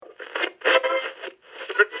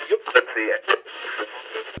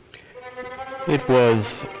It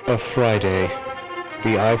was a Friday.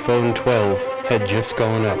 The iPhone 12 had just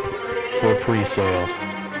gone up for pre-sale.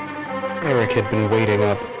 Eric had been waiting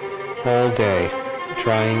up all day,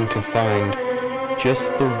 trying to find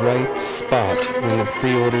just the right spot when the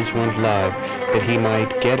pre-orders went live that he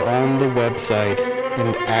might get on the website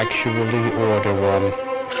and actually order one.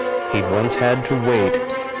 He'd once had to wait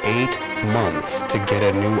 8 months to get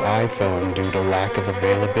a new iPhone due to lack of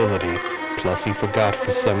availability, plus he forgot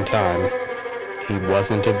for some time. He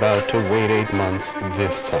wasn't about to wait 8 months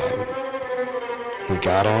this time. He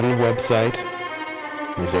got on the website,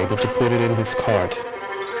 was able to put it in his cart,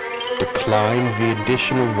 declined the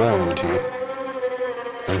additional warranty,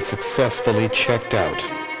 and successfully checked out.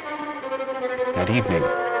 That evening,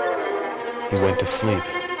 he went to sleep.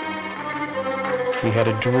 He had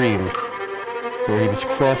a dream where he was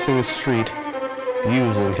crossing a street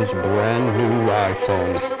using his brand new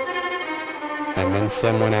iPhone. And then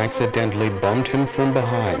someone accidentally bumped him from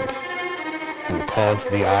behind and caused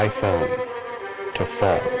the iPhone to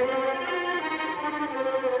fall.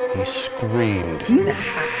 He screamed.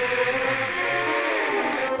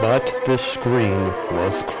 But the screen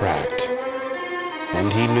was cracked,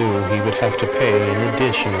 and he knew he would have to pay an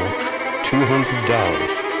additional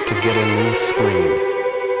 $200 to get a new screen.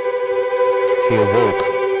 He awoke,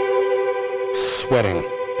 sweating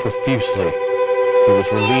profusely. He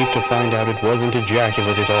was relieved to find out it wasn't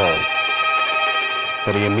ejaculate at all.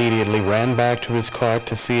 But he immediately ran back to his cart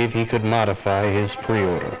to see if he could modify his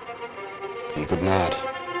pre-order. He could not,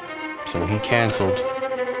 so he canceled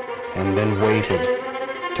and then waited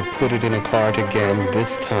to put it in a cart again,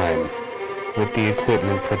 this time with the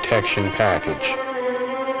equipment protection package.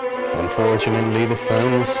 Unfortunately, the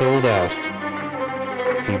phone was sold out.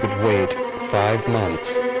 He would wait 5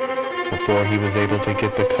 months before he was able to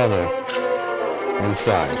get the color and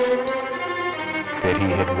size that he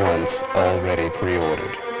had once already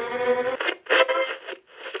pre-ordered.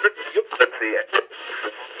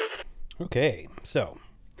 Okay, so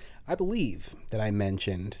I believe that I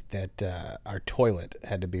mentioned that our toilet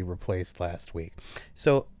had to be replaced last week.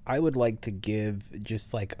 So I would like to give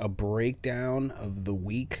just like a breakdown of the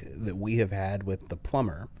week that we have had with the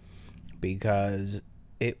plumber, because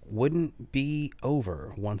it wouldn't be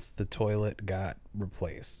over once the toilet got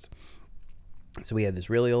replaced. So we had this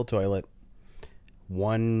really old toilet.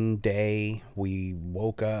 One day we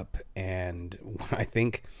woke up and I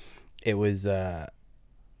think it was, I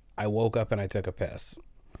woke up and I took a piss.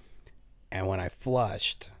 And when I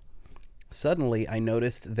flushed, suddenly I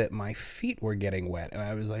noticed that my feet were getting wet. And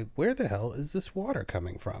I was like, where the hell is this water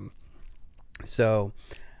coming from? So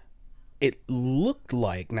it looked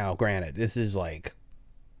like, now granted, this is like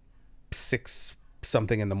 6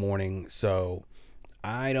 something in the morning, so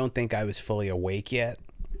I don't think I was fully awake yet.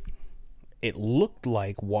 It looked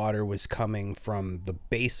like water was coming from the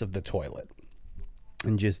base of the toilet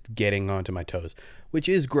and just getting onto my toes, which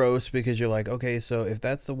is gross because you're like, okay, so if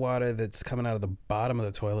that's the water that's coming out of the bottom of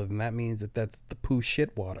the toilet, then that means that that's the poo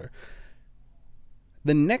shit water.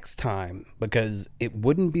 The next time, because it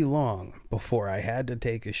wouldn't be long before I had to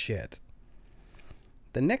take a shit,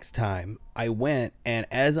 the next time I went, and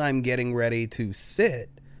as I'm getting ready to sit,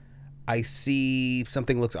 I see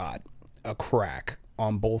something looks odd, a crack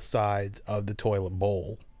on both sides of the toilet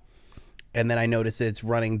bowl. And then I notice it's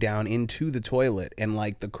running down into the toilet, and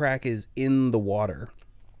like the crack is in the water.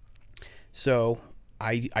 So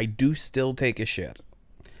I do still take a shit.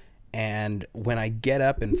 And when I get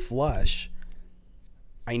up and flush,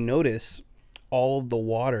 I notice all of the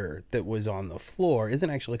water that was on the floor isn't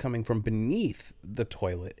actually coming from beneath the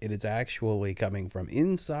toilet. It is actually coming from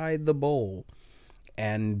inside the bowl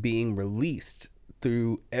and being released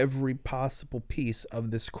through every possible piece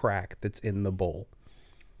of this crack that's in the bowl.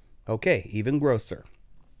 Okay, even grosser.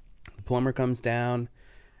 The plumber comes down.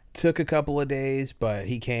 Took a couple of days, but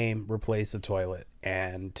he came, replaced the toilet.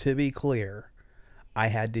 And to be clear, I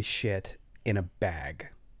had to shit in a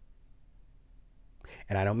bag.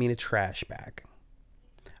 And I don't mean a trash bag.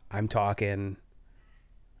 I'm talking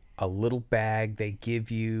a little bag they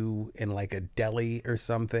give you in like a deli or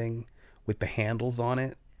something with the handles on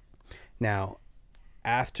it. Now,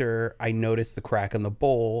 after I noticed the crack in the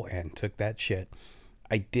bowl and took that shit,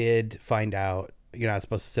 I did find out you're not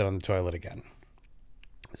supposed to sit on the toilet again.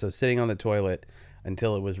 So sitting on the toilet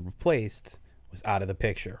until it was replaced was out of the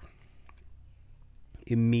picture.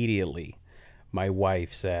 Immediately, my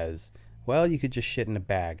wife says, well, you could just shit in a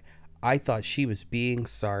bag. I thought she was being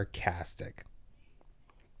sarcastic.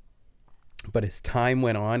 But as time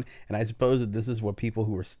went on, and I suppose that this is what people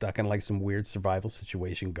who are stuck in like some weird survival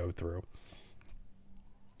situation go through.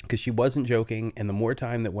 because she wasn't joking. And the more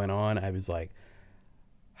time that went on, I was like,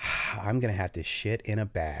 I'm going to have to shit in a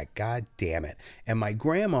bag. God damn it. And my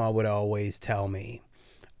grandma would always tell me,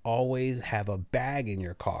 always have a bag in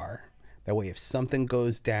your car. That way, if something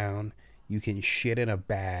goes down, you can shit in a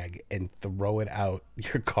bag and throw it out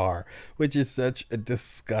your car, which is such a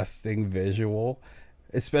disgusting visual,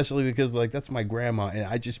 especially because, like, that's my grandma. And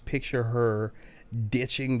I just picture her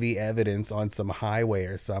ditching the evidence on some highway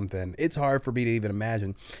or something. It's hard for me to even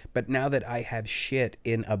imagine. But now that I have shit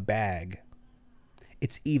in a bag,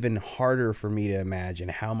 it's even harder for me to imagine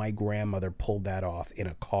how my grandmother pulled that off in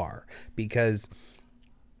a car. Because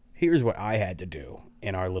here's what I had to do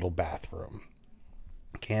in our little bathroom.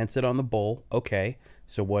 Can't sit on the bowl. Okay,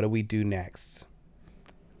 so what do we do next?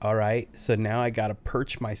 All right, so now I got to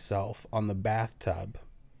perch myself on the bathtub.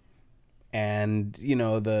 And, you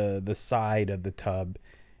know, the side of the tub.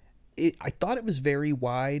 I thought it was very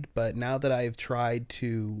wide, but now that I've tried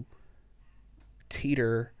to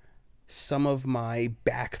teeter some of my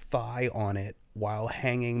back thigh on it while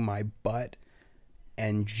hanging my butt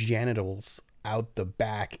and genitals out the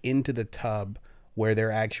back into the tub where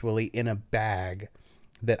they're actually in a bag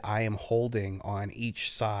that I am holding on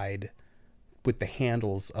each side with the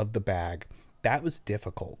handles of the bag. That was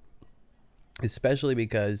difficult, especially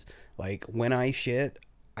because, like, when I shit,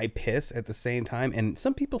 I piss at the same time. And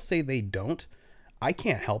some people say they don't. I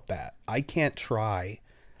can't help that. I can't try.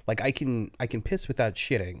 Like, I can piss without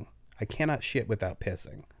shitting. I cannot shit without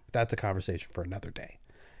pissing. That's a conversation for another day.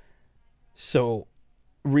 So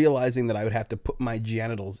realizing that I would have to put my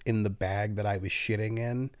genitals in the bag that I was shitting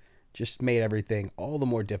in just made everything all the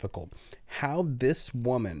more difficult. How this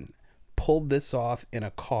woman pulled this off in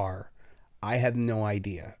a car, I have no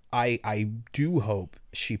idea. I do hope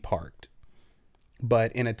she parked.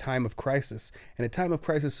 But in a time of crisis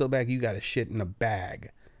so bad you got to shit in a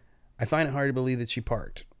bag, I find it hard to believe that she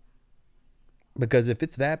parked. Because if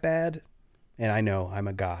it's that bad, and I know I'm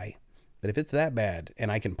a guy, but if it's that bad and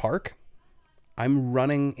I can park, I'm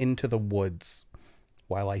running into the woods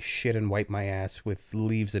while I shit and wipe my ass with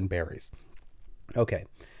leaves and berries. Okay,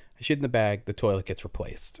 I shit in the bag, the toilet gets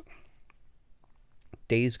replaced.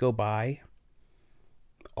 Days go by,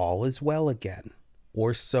 all is well again,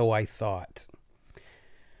 or so I thought.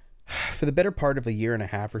 For the better part of a year and a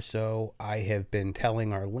half or so, I have been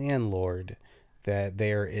telling our landlord that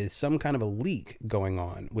there is some kind of a leak going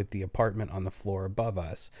on with the apartment on the floor above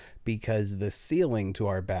us, because the ceiling to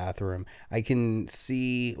our bathroom, I can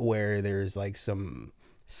see where there's like some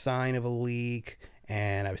sign of a leak,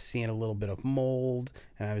 and I was seeing a little bit of mold,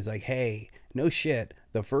 and I was like, hey, no shit.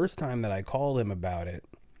 The first time that I called him about it,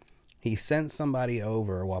 he sent somebody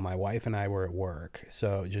over while my wife and I were at work.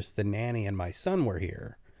 So just the nanny and my son were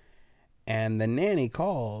here. And the nanny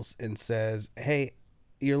calls and says, hey,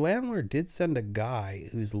 your landlord did send a guy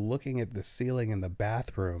who's looking at the ceiling in the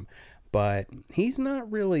bathroom, but he's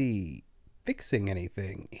not really fixing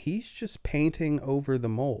anything. He's just painting over the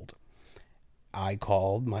mold. I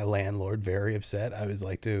called my landlord very upset. I was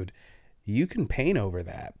like, dude, you can paint over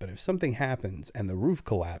that, but if something happens and the roof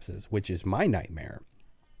collapses, which is my nightmare,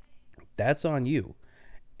 that's on you.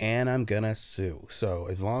 And I'm gonna sue. So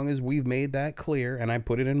as long as we've made that clear and I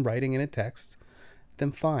put it in writing in a text,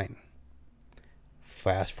 then fine.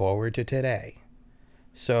 Fast forward to today.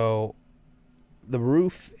 So the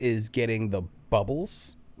roof is getting the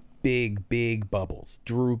bubbles, big bubbles,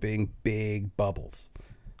 drooping big bubbles,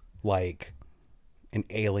 like an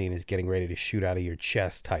alien is getting ready to shoot out of your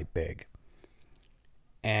chest type big.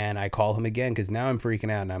 And I call him again because now I'm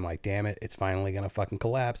freaking out and I'm like, damn it, it's finally going to fucking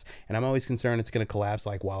collapse. And I'm always concerned it's going to collapse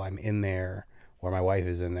like while I'm in there, or my wife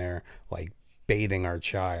is in there, like bathing our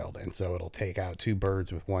child. And so it'll take out two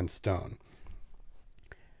birds with one stone.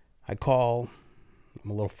 I call,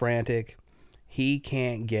 I'm a little frantic. He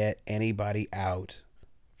can't get anybody out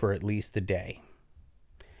for at least a day.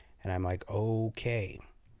 And I'm like, okay.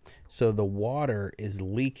 So the water is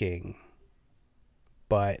leaking,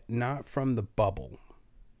 but not from the bubble.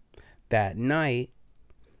 That night,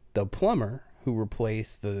 the plumber who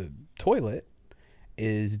replaced the toilet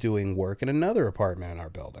is doing work in another apartment in our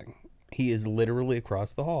building. He is literally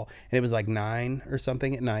across the hall. And it was like 9 or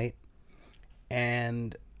something at night.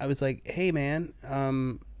 And I was like, hey, man,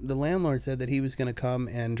 the landlord said that he was going to come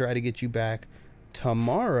and try to get you back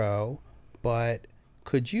tomorrow, but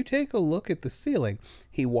could you take a look at the ceiling?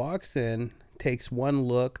 He walks in, takes one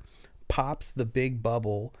look, pops the big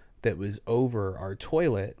bubble that was over our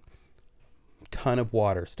toilet. Ton of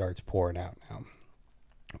water starts pouring out now.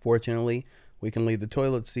 Fortunately, we can leave the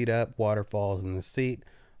toilet seat up. Water falls in the seat.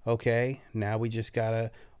 Okay, now we just gotta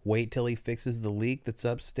wait till he fixes the leak that's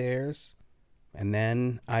upstairs. And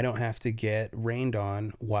then I don't have to get rained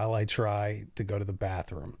on while I try to go to the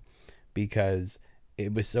bathroom, because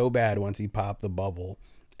it was so bad once he popped the bubble.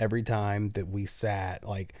 Every time that we sat,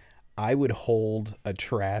 like, I would hold a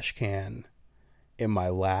trash can in my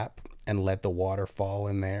lap and let the water fall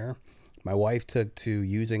in there. My wife took to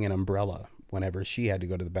using an umbrella whenever she had to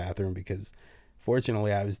go to the bathroom, because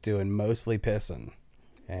fortunately I was doing mostly pissing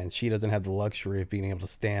and she doesn't have the luxury of being able to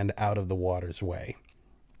stand out of the water's way.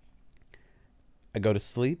 I go to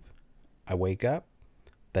sleep. I wake up.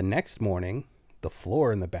 The next morning, the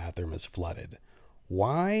floor in the bathroom is flooded.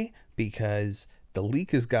 Why? Because the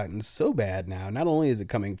leak has gotten so bad now. Not only is it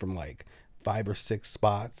coming from like 5 or 6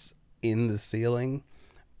 spots in the ceiling,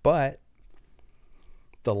 but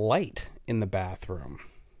the light in the bathroom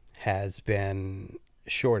has been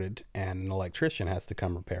shorted and an electrician has to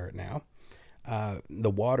come repair it now. The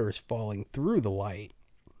water is falling through the light.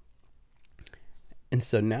 And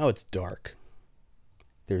so now it's dark.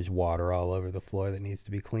 There's water all over the floor that needs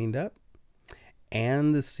to be cleaned up.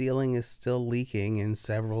 And the ceiling is still leaking in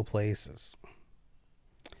several places.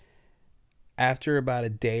 After about a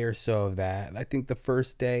day or so of that, I think the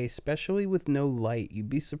first day, especially with no light, you'd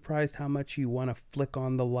be surprised how much you want to flick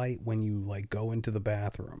on the light when you like go into the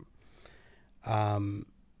bathroom.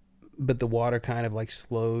 But the water kind of like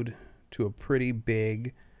slowed to a pretty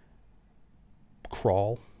big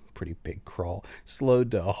crawl,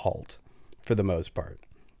 slowed to a halt for the most part,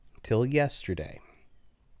 till yesterday.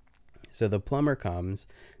 So the plumber comes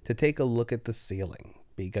to take a look at the ceiling,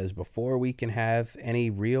 because before we can have any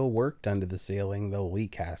real work done to the ceiling, the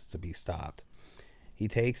leak has to be stopped. He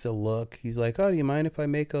takes a look. He's like, oh, do you mind if I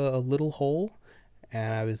make a little hole?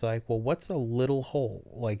 And I was like, well, what's a little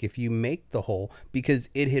hole? Like, if you make the hole, because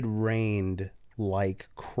it had rained like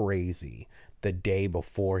crazy the day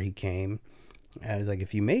before he came. And I was like,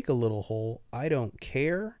 if you make a little hole, I don't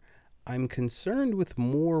care. I'm concerned with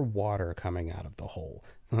more water coming out of the hole.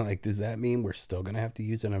 Like, does that mean we're still going to have to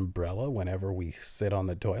use an umbrella whenever we sit on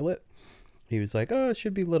the toilet? He was like, oh, it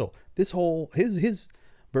should be little. This hole, his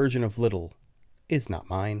version of little is not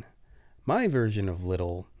mine. My version of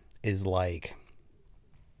little is like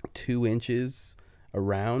 2 inches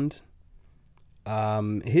around.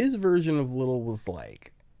 His version of little was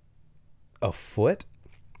like a foot.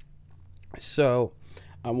 So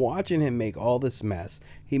I'm watching him make all this mess.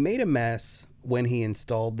 He made a mess when he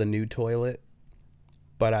installed the new toilet,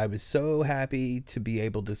 but I was so happy to be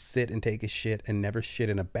able to sit and take a shit and never shit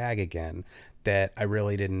in a bag again that I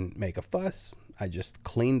really didn't make a fuss. I just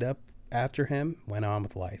cleaned up after him, went on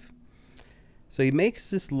with life. So he makes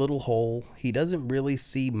this little hole. He doesn't really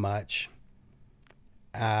see much.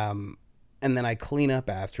 And then I clean up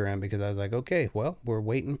after him, because I was like, okay, well, we're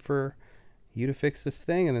waiting for you to fix this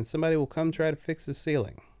thing, and then somebody will come try to fix the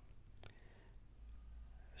ceiling.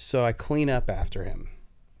 So I clean up after him.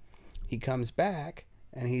 He comes back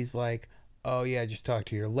and he's like, oh yeah, just talk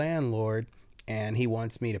to your landlord and he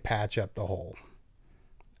wants me to patch up the hole.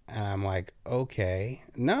 And I'm like, okay,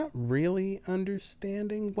 not really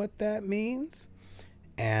understanding what that means.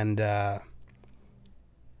 And I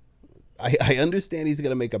understand he's going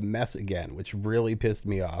to make a mess again, which really pissed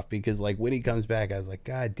me off, because like when he comes back, I was like,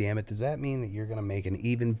 God damn it. Does that mean that you're going to make an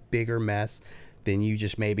even bigger mess than you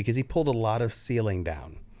just made? Because he pulled a lot of ceiling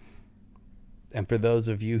down. And for those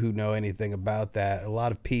of you who know anything about that, a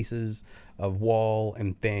lot of pieces of wall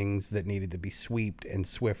and things that needed to be sweeped and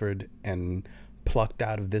swiffered and plucked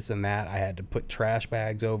out of this and that. I had to put trash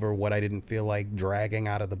bags over what I didn't feel like dragging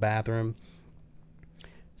out of the bathroom.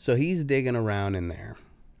 So he's digging around in there.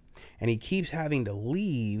 And he keeps having to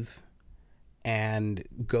leave and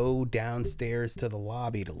go downstairs to the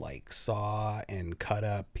lobby to like saw and cut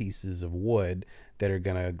up pieces of wood that are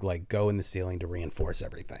going to like go in the ceiling to reinforce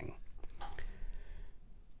everything.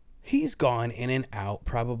 He's gone in and out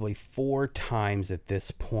probably 4 times at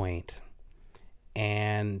this point.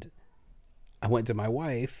 And I went to my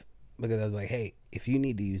wife because I was like, hey, if you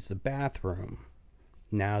need to use the bathroom,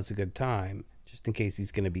 now's a good time, just in case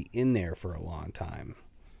he's going to be in there for a long time.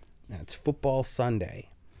 Now, it's football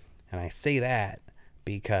Sunday. And I say that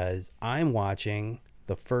because I'm watching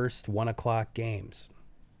the first 1 o'clock games.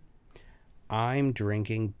 I'm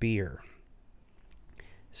drinking beer.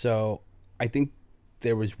 So I think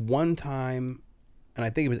there was one time, and I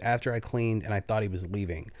think it was after I cleaned and I thought he was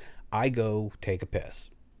leaving. I go take a piss.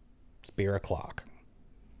 It's beer o'clock.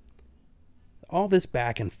 All this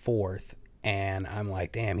back and forth, and I'm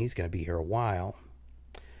like, damn, he's going to be here a while.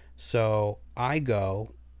 So I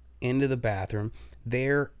go into the bathroom.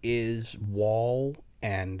 There is wall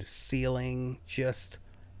and ceiling just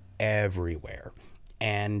everywhere.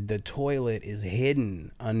 And the toilet is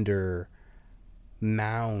hidden under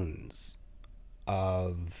mounds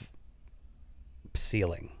of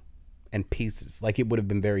ceiling and pieces. Like, it would have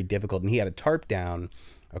been very difficult. And he had a tarp down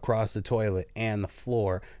across the toilet and the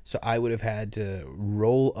floor. So I would have had to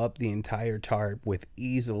roll up the entire tarp with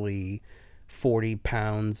easily 40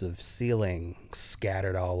 pounds of ceiling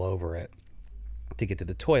scattered all over it to get to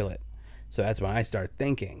the toilet. So that's when I started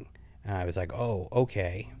thinking. And I was like, oh,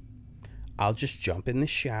 okay. I'll just jump in the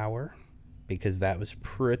shower because that was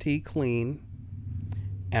pretty clean.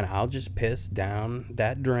 And I'll just piss down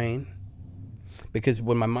that drain. Because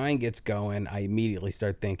when my mind gets going, I immediately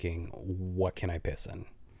start thinking, what can I piss in?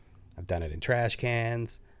 I've done it in trash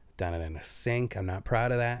cans, done it in a sink. I'm not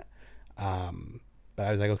proud of that. But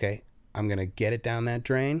I was like, okay, I'm going to get it down that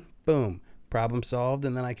drain. Boom. Problem solved.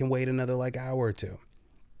 And then I can wait another like hour or two.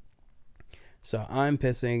 So I'm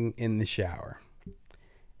pissing in the shower.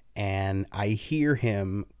 And I hear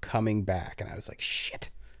him coming back. And I was like, shit.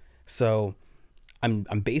 So I'm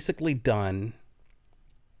basically done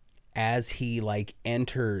as he like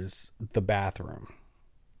enters the bathroom.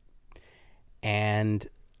 And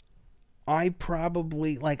I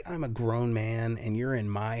probably, like, I'm a grown man and you're in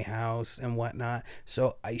my house and whatnot.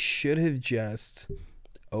 So I should have just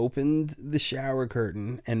opened the shower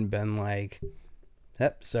curtain and been like,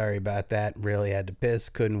 yep, sorry about that. Really had to piss.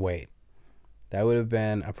 Couldn't wait. That would have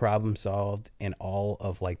been a problem solved in all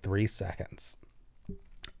of like 3 seconds.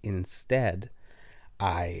 Instead,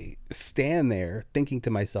 I stand there thinking to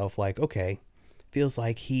myself, like, okay, feels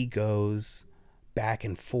like he goes back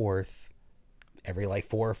and forth every like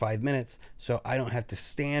 4 or 5 minutes, so I don't have to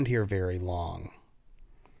stand here very long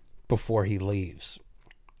before he leaves.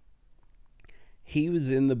 He was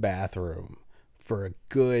in the bathroom for a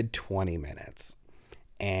good 20 minutes,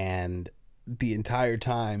 and the entire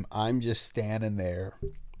time I'm just standing there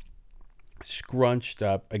scrunched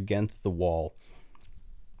up against the wall,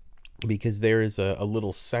 because there is a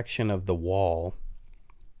little section of the wall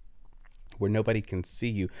where nobody can see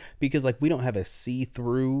you, because like we don't have a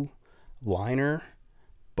see-through liner,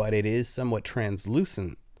 but it is somewhat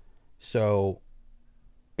translucent. So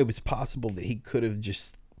it was possible that he could have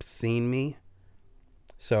just seen me.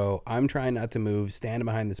 So I'm trying not to move, standing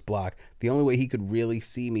behind this block. The only way he could really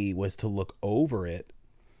see me was to look over it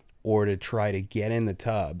or to try to get in the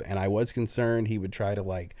tub. And I was concerned he would try to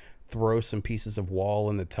like throw some pieces of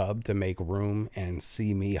wall in the tub to make room and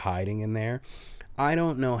see me hiding in there. I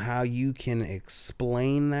don't know how you can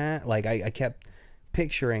explain that. Like I kept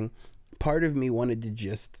picturing, part of me wanted to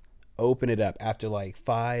just open it up after like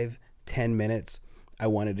 5-10 minutes. I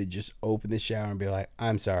wanted to just open the shower and be like,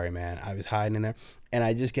 I'm sorry, man, I was hiding in there. And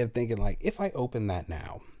I just kept thinking, like, if I open that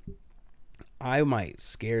now, I might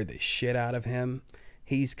scare the shit out of him.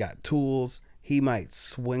 He's got tools. He might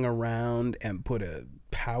swing around and put a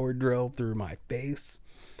power drill through my face.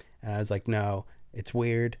 And I was like, no, it's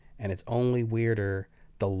weird. And it's only weirder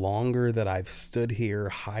the longer that I've stood here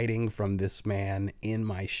hiding from this man in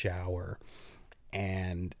my shower.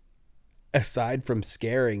 And aside from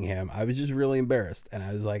scaring him, I was just really embarrassed. And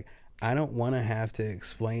I was like, I don't want to have to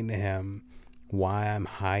explain to him why I'm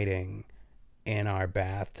hiding in our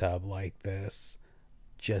bathtub like this.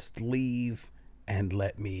 Just leave and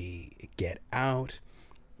let me get out.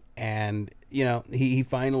 And, you know, he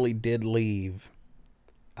finally did leave.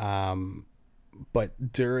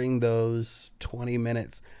 But during those 20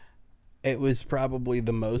 minutes, it was probably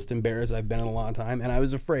the most embarrassed I've been in a long time. And I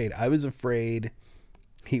was afraid. I was afraid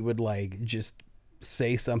he would like just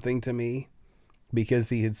say something to me because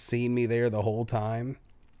he had seen me there the whole time.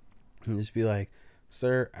 And just be like,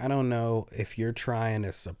 sir, I don't know if you're trying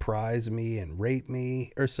to surprise me and rape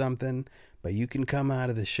me or something, but you can come out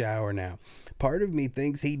of the shower now. Part of me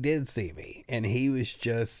thinks he did see me, and he was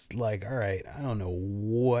just like, all right, I don't know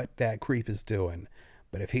what that creep is doing,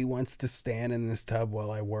 but if he wants to stand in this tub while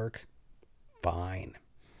I work, fine.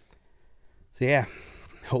 So yeah,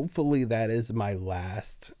 hopefully that is my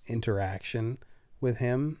last interaction with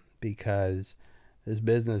him, because this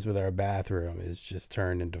business with our bathroom is just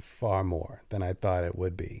turned into far more than I thought it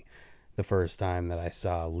would be the first time that I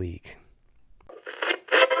saw a leak.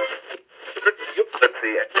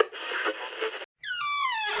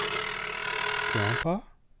 Grandpa?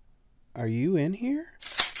 Are you in here?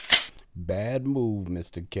 Bad move,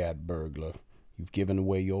 Mr. Cat Burglar. You've given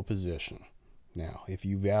away your position. Now, if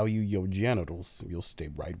you value your genitals, you'll stay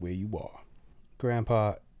right where you are.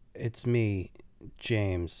 Grandpa, it's me,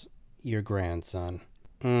 James, your grandson.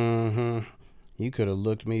 Mm-hmm. You could have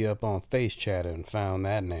looked me up on Face Chatter and found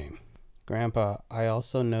that name. Grandpa, I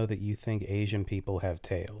also know that you think Asian people have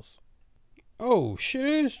tails. Oh, shit,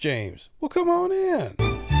 it is James. Well, come on in.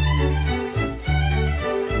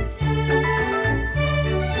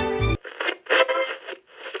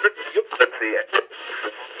 Let's see it.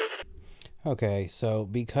 Okay, so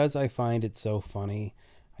because I find it so funny,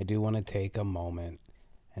 I do want to take a moment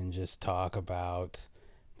and just talk about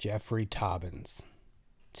Jeffrey Tobbins.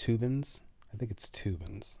 Tubins? I think it's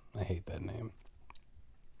Tubins. I hate that name.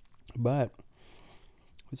 But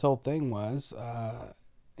his whole thing was,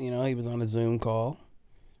 he was on a Zoom call,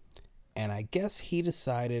 and I guess he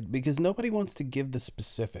decided, because nobody wants to give the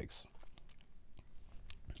specifics.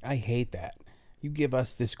 I hate that. You give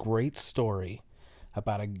us this great story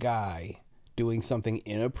about a guy doing something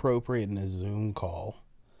inappropriate in a Zoom call,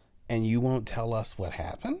 and you won't tell us what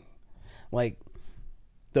happened? Like,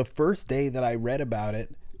 the first day that I read about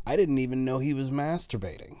it, I didn't even know he was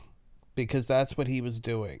masturbating because that's what he was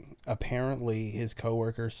doing. Apparently, his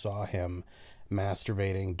coworker saw him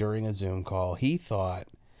masturbating during a Zoom call. He thought,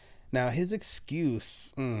 now his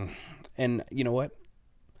excuse, and you know what?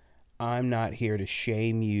 I'm not here to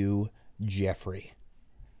shame you, Jeffrey,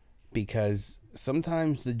 because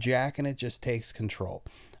sometimes the jacking it just takes control.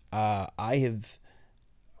 There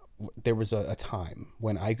was a time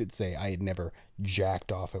when I could say I had never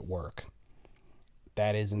jacked off at work.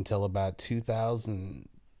 That is until about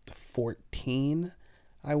 2014,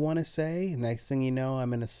 I want to say. Next thing you know,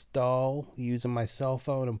 I'm in a stall using my cell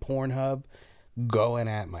phone and Pornhub, going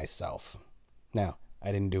at myself. Now,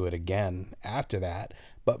 I didn't do it again after that,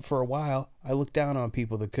 but for a while, I looked down on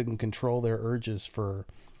people that couldn't control their urges for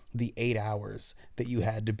the 8 hours that you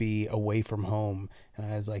had to be away from home. And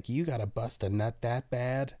I was like, you got to bust a nut that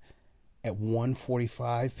bad at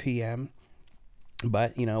 1:45 p.m.?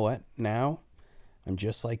 But you know what? Now, I'm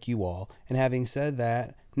just like you all. And having said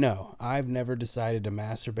that, no, I've never decided to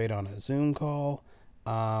masturbate on a Zoom call.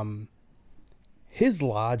 His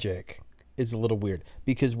logic is a little weird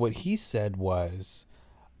because what he said was,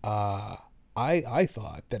 I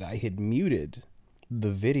thought that I had muted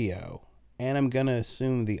the video, and I'm gonna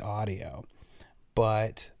assume the audio,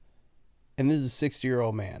 but, and this is a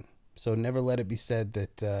 60-year-old man, so never let it be said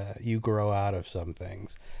that you grow out of some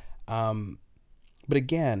things. But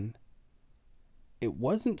again, it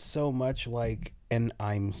wasn't so much like an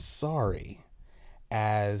I'm sorry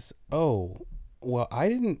as, oh, well, I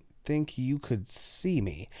didn't think you could see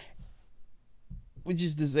me. Which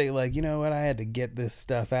is to say, like, you know what, I had to get this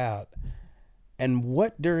stuff out. And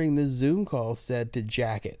what during the Zoom call said to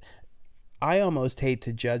jack it? I almost hate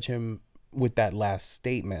to judge him with that last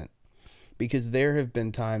statement, because there have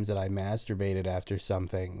been times that I masturbated after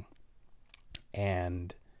something,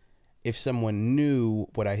 and if someone knew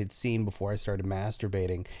what I had seen before I started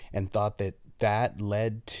masturbating and thought that that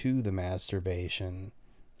led to the masturbation,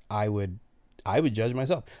 I would judge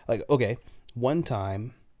myself. Like, okay, one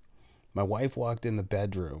time my wife walked in the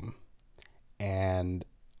bedroom and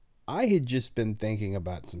I had just been thinking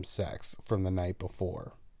about some sex from the night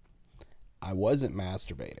before. I wasn't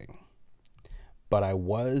masturbating, but I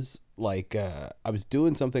was like, I was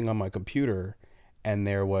doing something on my computer and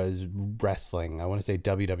there was wrestling. I want to say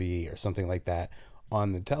WWE or something like that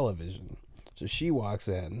on the television. So she walks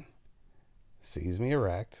in, sees me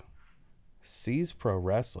erect, sees pro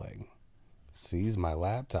wrestling, sees my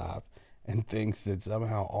laptop, and thinks that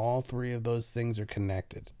somehow all three of those things are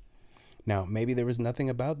connected. Now, maybe there was nothing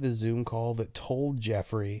about the Zoom call that told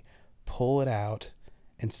Jeffrey, pull it out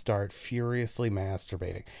and start furiously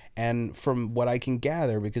masturbating. And from what I can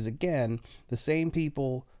gather, because again, the same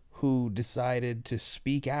people who decided to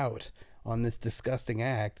speak out on this disgusting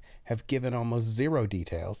act have given almost zero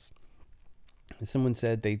details. Someone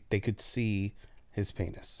said they could see his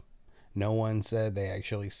penis. No one said they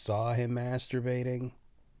actually saw him masturbating.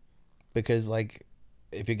 Because, like,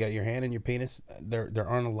 if you got your hand in your penis, there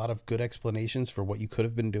aren't a lot of good explanations for what you could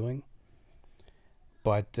have been doing.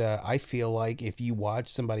 But I feel like if you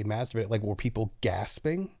watch somebody masturbate, like, were people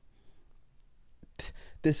gasping?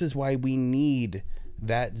 This is why we need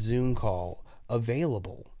that Zoom call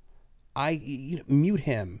available. Mute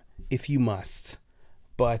him if you must,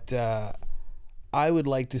 but I would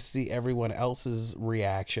like to see everyone else's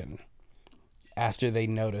reaction after they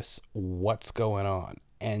notice what's going on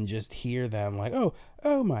and just hear them like, oh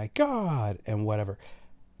my God, and whatever.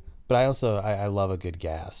 But I love a good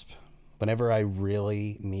gasp. Whenever I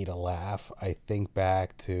really need a laugh, I think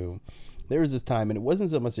back to, there was this time, and it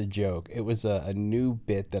wasn't so much a joke. It was a new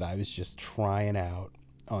bit that I was just trying out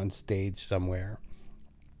on stage somewhere.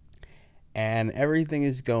 And everything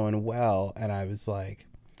is going well. And I was like,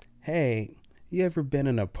 hey, you ever been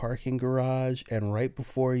in a parking garage and right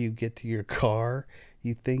before you get to your car,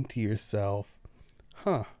 you think to yourself,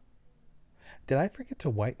 huh, did I forget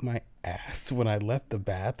to wipe my ass when I left the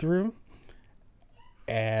bathroom?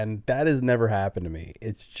 And that has never happened to me.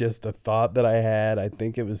 It's just a thought that I had. I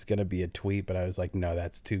think it was going to be a tweet, but I was like, no,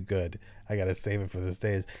 that's too good. I got to save it for the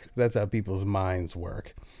stage. That's how people's minds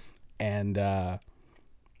work. And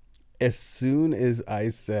as soon as I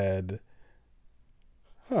said,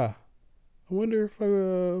 I wonder if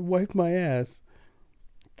I wiped my ass,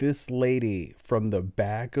 this lady from the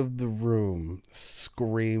back of the room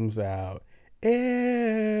screams out,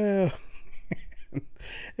 ew.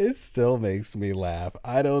 It still makes me laugh.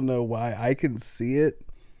 I don't know why. I can see it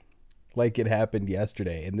like it happened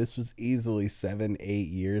yesterday. And this was easily 7-8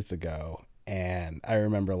 years ago. And I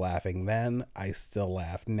remember laughing then. I still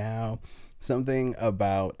laugh now. Something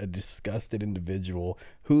about a disgusted individual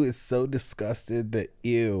who is so disgusted that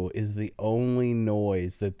ew is the only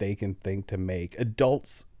noise that they can think to make.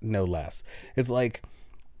 Adults, no less. It's like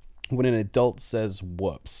when an adult says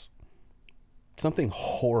whoops. Something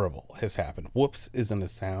horrible has happened. Whoops isn't a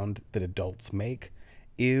sound that adults make.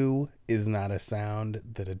 Ew is not a sound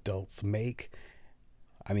that adults make.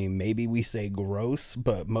 I mean, maybe we say gross,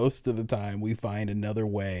 but most of the time we find another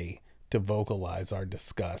way to vocalize our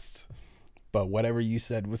disgust. But whatever you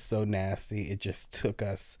said was so nasty, it just took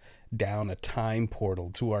us down a time portal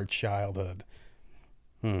to our childhood.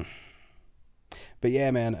 But yeah,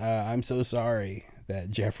 man, I'm so sorry that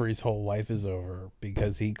Jeffrey's whole life is over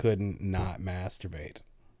because he couldn't not masturbate.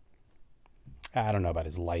 I don't know about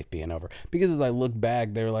his life being over, because as I look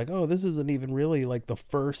back, they're like, oh, this isn't even really like the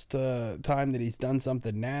first time that he's done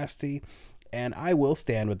something nasty. And I will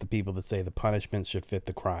stand with the people that say the punishment should fit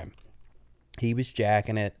the crime. He was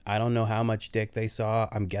jacking it. I don't know how much dick they saw.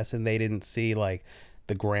 I'm guessing they didn't see like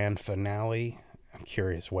the grand finale. I'm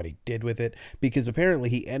curious what he did with it, because apparently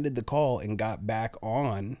he ended the call and got back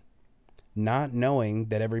on, not knowing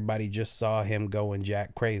that everybody just saw him going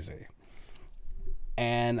jack crazy.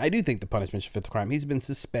 And I do think the punishment should fit the crime. He's been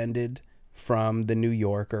suspended from the New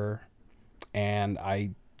Yorker, and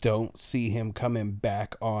I don't see him coming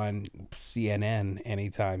back on CNN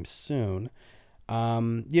anytime soon.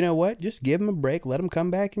 You know what? Just give him a break. Let him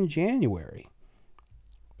come back in January.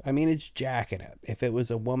 I mean, it's jacking it. If it was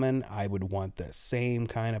a woman, I would want the same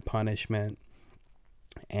kind of punishment.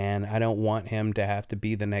 And I don't want him to have to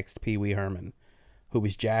be the next Pee Wee Herman, who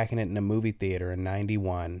was jacking it in a movie theater in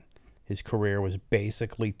 91. His career was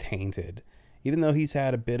basically tainted. Even though he's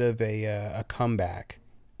had a bit of a comeback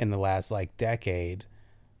in the last like decade.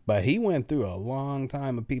 But he went through a long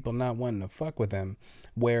time of people not wanting to fuck with him.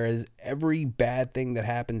 Whereas every bad thing that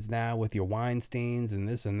happens now with your Weinsteins and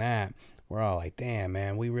this and that, we're all like, damn,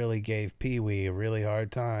 man, we really gave Pee Wee a really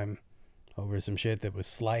hard time over some shit that was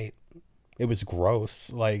slight. It was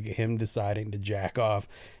gross, like him deciding to jack off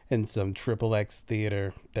in some XXX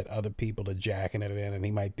theater that other people are jacking it in, and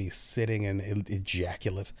he might be sitting in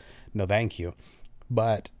ejaculate. No, thank you.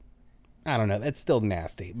 But I don't know. That's still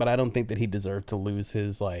nasty. But I don't think that he deserved to lose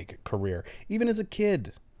his like career. Even as a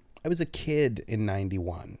kid, I was a kid in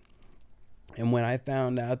 91, and when I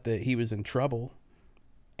found out that he was in trouble,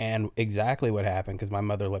 and exactly what happened, because my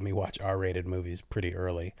mother let me watch R-rated movies pretty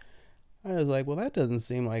early. I was like, well, that doesn't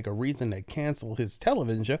seem like a reason to cancel his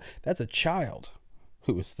television show. That's a child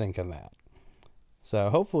who was thinking that.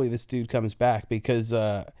 So hopefully this dude comes back, because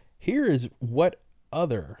here is what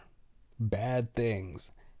other bad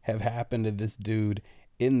things have happened to this dude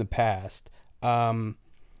in the past. About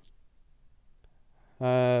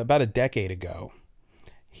a decade ago,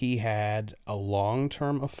 he had a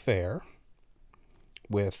long-term affair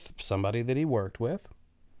with somebody that he worked with.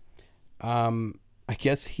 I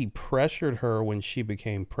guess he pressured her when she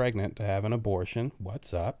became pregnant to have an abortion.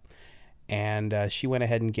 What's up? And she went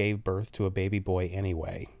ahead and gave birth to a baby boy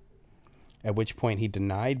anyway. At which point he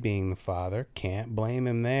denied being the father. Can't blame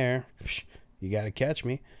him there. You got to catch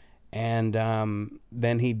me. And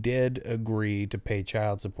then he did agree to pay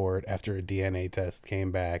child support after a DNA test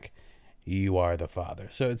came back. You are the father.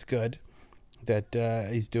 So it's good that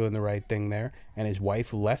he's doing the right thing there. And his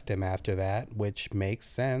wife left him after that, which makes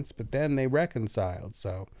sense. But then they reconciled.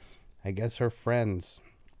 So I guess her friends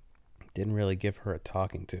didn't really give her a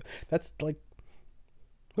talking to. That's like,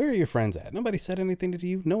 where are your friends at? Nobody said anything to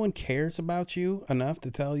you. No one cares about you enough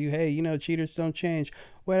to tell you, hey, you know, cheaters don't change.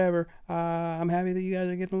 Whatever. I'm happy that you guys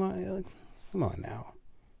are getting along. Like, come on now.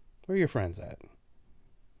 Where are your friends at?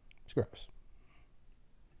 It's gross.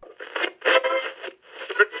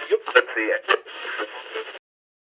 Let's see it.